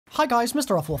Hi guys,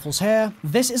 MrRoflWaffles here.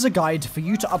 This is a guide for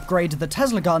you to upgrade the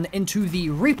Tesla gun into the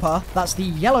Reaper, that's the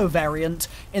yellow variant,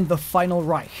 in the final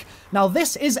Reich. Now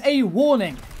this is a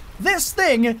warning. This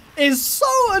thing is so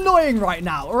annoying right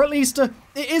now, or at least it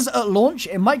is at launch.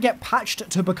 It might get patched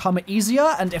to become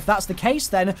easier, and if that's the case,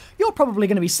 then you're probably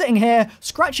going to be sitting here,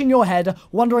 scratching your head,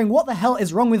 wondering what the hell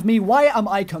is wrong with me, why am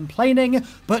I complaining?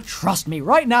 But trust me,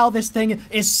 right now this thing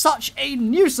is such a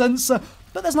nuisance.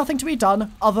 But there's nothing to be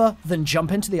done other than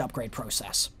jump into the upgrade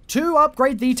process. To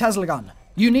upgrade the Tesla gun,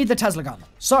 you need the Tesla gun.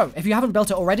 So, if you haven't built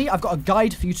it already, I've got a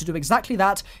guide for you to do exactly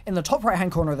that in the top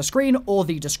right-hand corner of the screen or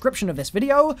the description of this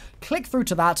video. Click through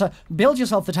to that, build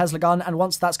yourself the Tesla gun, and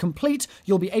once that's complete,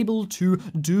 you'll be able to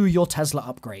do your Tesla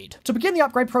upgrade. To begin the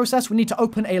upgrade process, we need to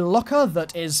open a locker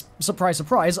that is, surprise,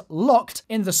 surprise, locked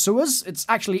in the sewers. It's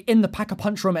actually in the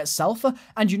pack-a-punch room itself,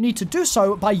 and you need to do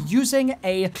so by using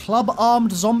a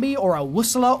club-armed zombie or a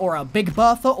whistler or a Big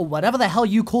Bertha or whatever the hell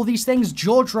you call these things,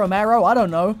 George Romero, I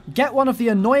don't know. Get one of the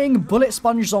annoying bullet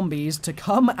sponge zombies to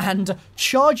come and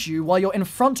charge you while you're in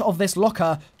front of this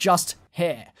locker just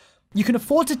here. You can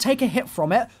afford to take a hit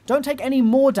from it. Don't take any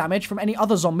more damage from any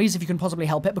other zombies if you can possibly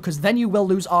help it, because then you will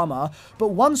lose armor. But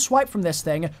one swipe from this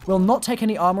thing will not take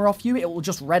any armor off you. It will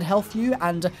just red health you,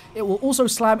 and it will also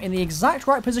slam in the exact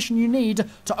right position you need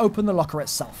to open the locker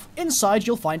itself. Inside,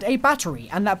 you'll find a battery,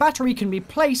 and that battery can be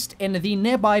placed in the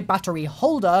nearby battery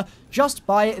holder just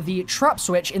by the trap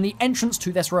switch in the entrance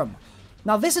to this room.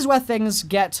 Now, this is where things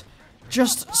get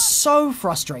just so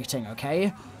frustrating,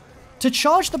 okay? To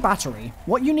charge the battery,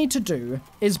 what you need to do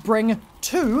is bring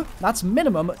that's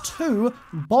minimum two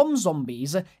bomb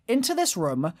zombies into this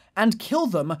room and kill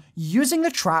them using the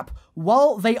trap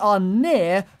while they are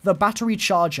near the battery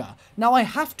charger. Now, I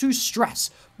have to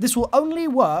stress, this will only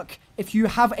work if you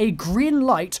have a green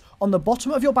light on the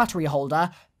bottom of your battery holder,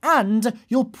 and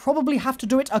you'll probably have to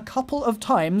do it a couple of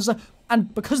times.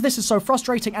 And because this is so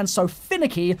frustrating and so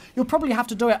finicky, you'll probably have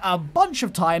to do it a bunch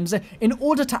of times in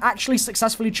order to actually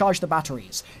successfully charge the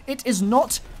batteries. It is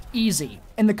not easy.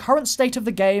 In the current state of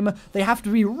the game, they have to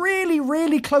be really,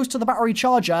 really close to the battery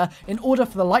charger in order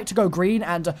for the light to go green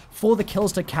and for the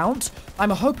kills to count. I'm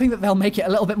hoping that they'll make it a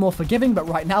little bit more forgiving, but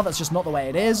right now that's just not the way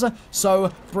it is.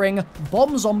 So bring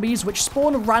bomb zombies, which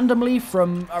spawn randomly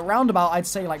from around about, I'd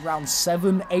say like round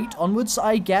 7, 8 onwards,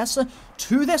 I guess,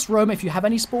 to this room. If you have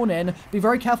any spawn in, be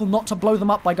very careful not to blow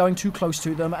them up by going too close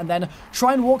to them, and then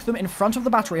try and walk them in front of the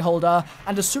battery holder,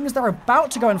 and as soon as they're about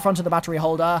to go in front of the battery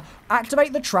holder,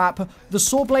 activate the trap. The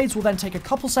saw blades will then take a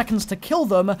couple seconds to kill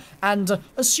them, and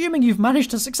assuming you've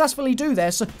managed to successfully do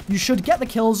this, you should get the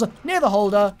kills near the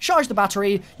holder, charge the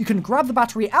battery, you can grab the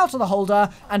battery out of the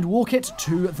holder, and walk it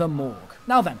to the morgue.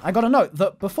 Now then, I gotta note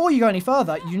that before you go any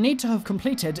further, you need to have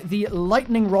completed the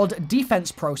lightning rod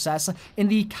defense process in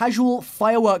the casual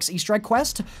fireworks Easter egg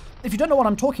quest. If you don't know what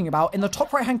I'm talking about, in the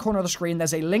top right-hand corner of the screen,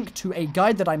 there's a link to a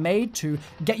guide that I made to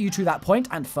get you to that point,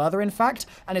 and further, in fact,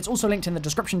 and it's also linked in the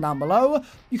description down below.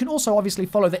 You can also obviously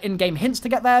follow the in-game hints to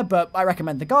get there, but I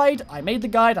recommend the guide. I made the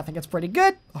guide. I think it's pretty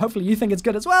good. Hopefully you think it's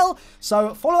good as well.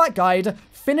 So follow that guide,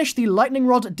 finish the lightning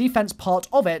rod defense part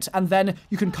of it, and then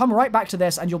you can come right back to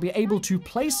this, and you'll be able to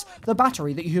place the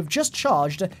battery that you have just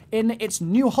charged in its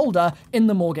new holder in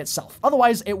the morgue itself.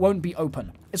 Otherwise, it won't be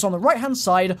open. It's on the right-hand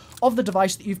side of the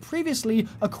device that you've previously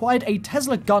acquired a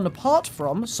Tesla gun part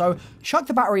from, so chuck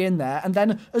the battery in there, and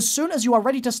then as soon as you are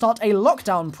ready to start a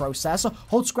lockdown process,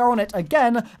 hold square on it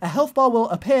again, a health bar will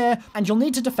appear, and you'll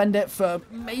need to defend it for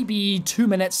maybe 2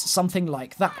 minutes, something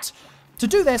like that. To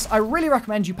do this, I really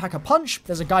recommend you pack a punch.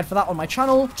 There's a guide for that on my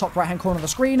channel, top right-hand corner of the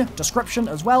screen, description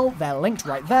as well, they're linked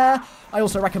right there. I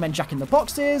also recommend jacking the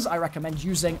boxes, I recommend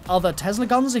using other Tesla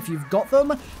guns if you've got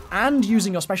them, and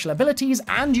using your special abilities,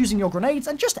 and using your grenades,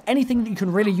 and just anything that you can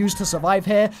really use to survive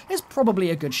here is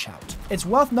probably a good shout. It's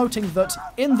worth noting that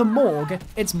in the morgue,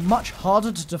 it's much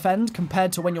harder to defend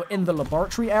compared to when you're in the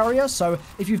laboratory area, so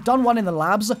if you've done one in the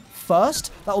labs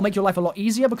first, that will make your life a lot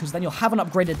easier, because then you'll have an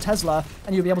upgraded Tesla,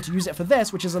 and you'll be able to use it for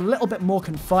this, which is a little bit more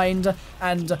confined,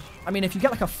 and I mean, if you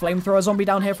get like a flamethrower zombie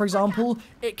down here, for example,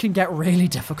 it can get really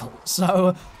difficult.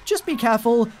 So just be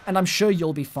careful, and I'm sure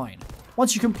you'll be fine.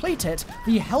 Once you complete it,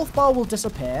 the health bar will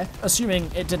disappear, assuming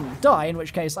it didn't die, in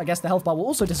which case I guess the health bar will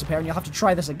also disappear and you'll have to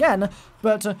try this again,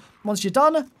 but once you're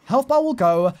done, health bar will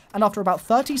go, and after about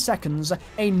 30 seconds,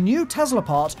 a new Tesla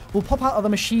part will pop out of the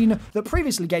machine that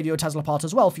previously gave you a Tesla part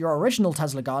as well for your original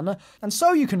Tesla gun, and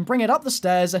so you can bring it up the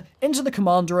stairs, into the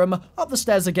command room, up the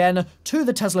stairs again, to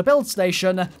the Tesla build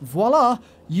station. Voila!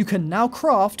 You can now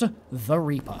craft the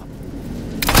Reaper.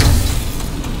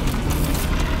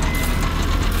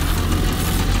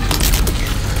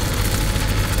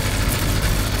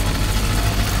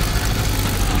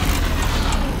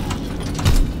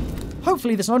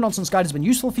 hopefully this no-nonsense guide has been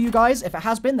useful for you guys. If it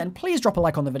has been, then please drop a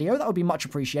like on the video. That would be much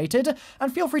appreciated.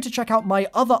 And feel free to check out my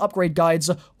other upgrade guides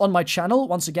on my channel,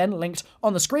 once again linked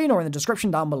on the screen or in the description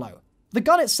down below. The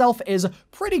gun itself is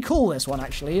pretty cool, this one,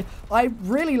 actually. I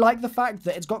really like the fact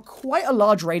that it's got quite a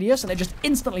large radius, and it just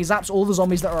instantly zaps all the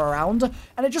zombies that are around,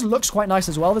 and it just looks quite nice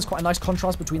as well. There's quite a nice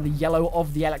contrast between the yellow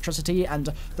of the electricity and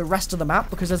the rest of the map,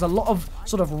 because there's a lot of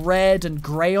sort of red and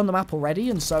grey on the map already,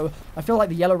 and so I feel like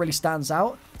the yellow really stands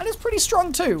out. And it's pretty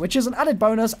strong too, which is an added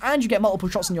bonus, and you get multiple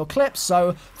shots in your clips,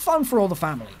 so fun for all the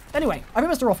family. Anyway, I've been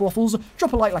MrRoflWaffles.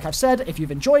 Drop a like I've said if you've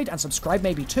enjoyed, and subscribe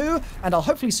maybe too, and I'll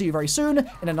hopefully see you very soon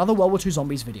in another World War II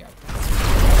Zombies video.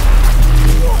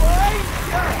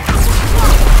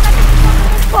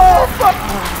 Oh, fuck!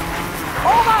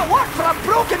 All that work for a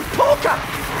broken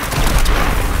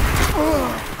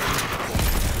poker!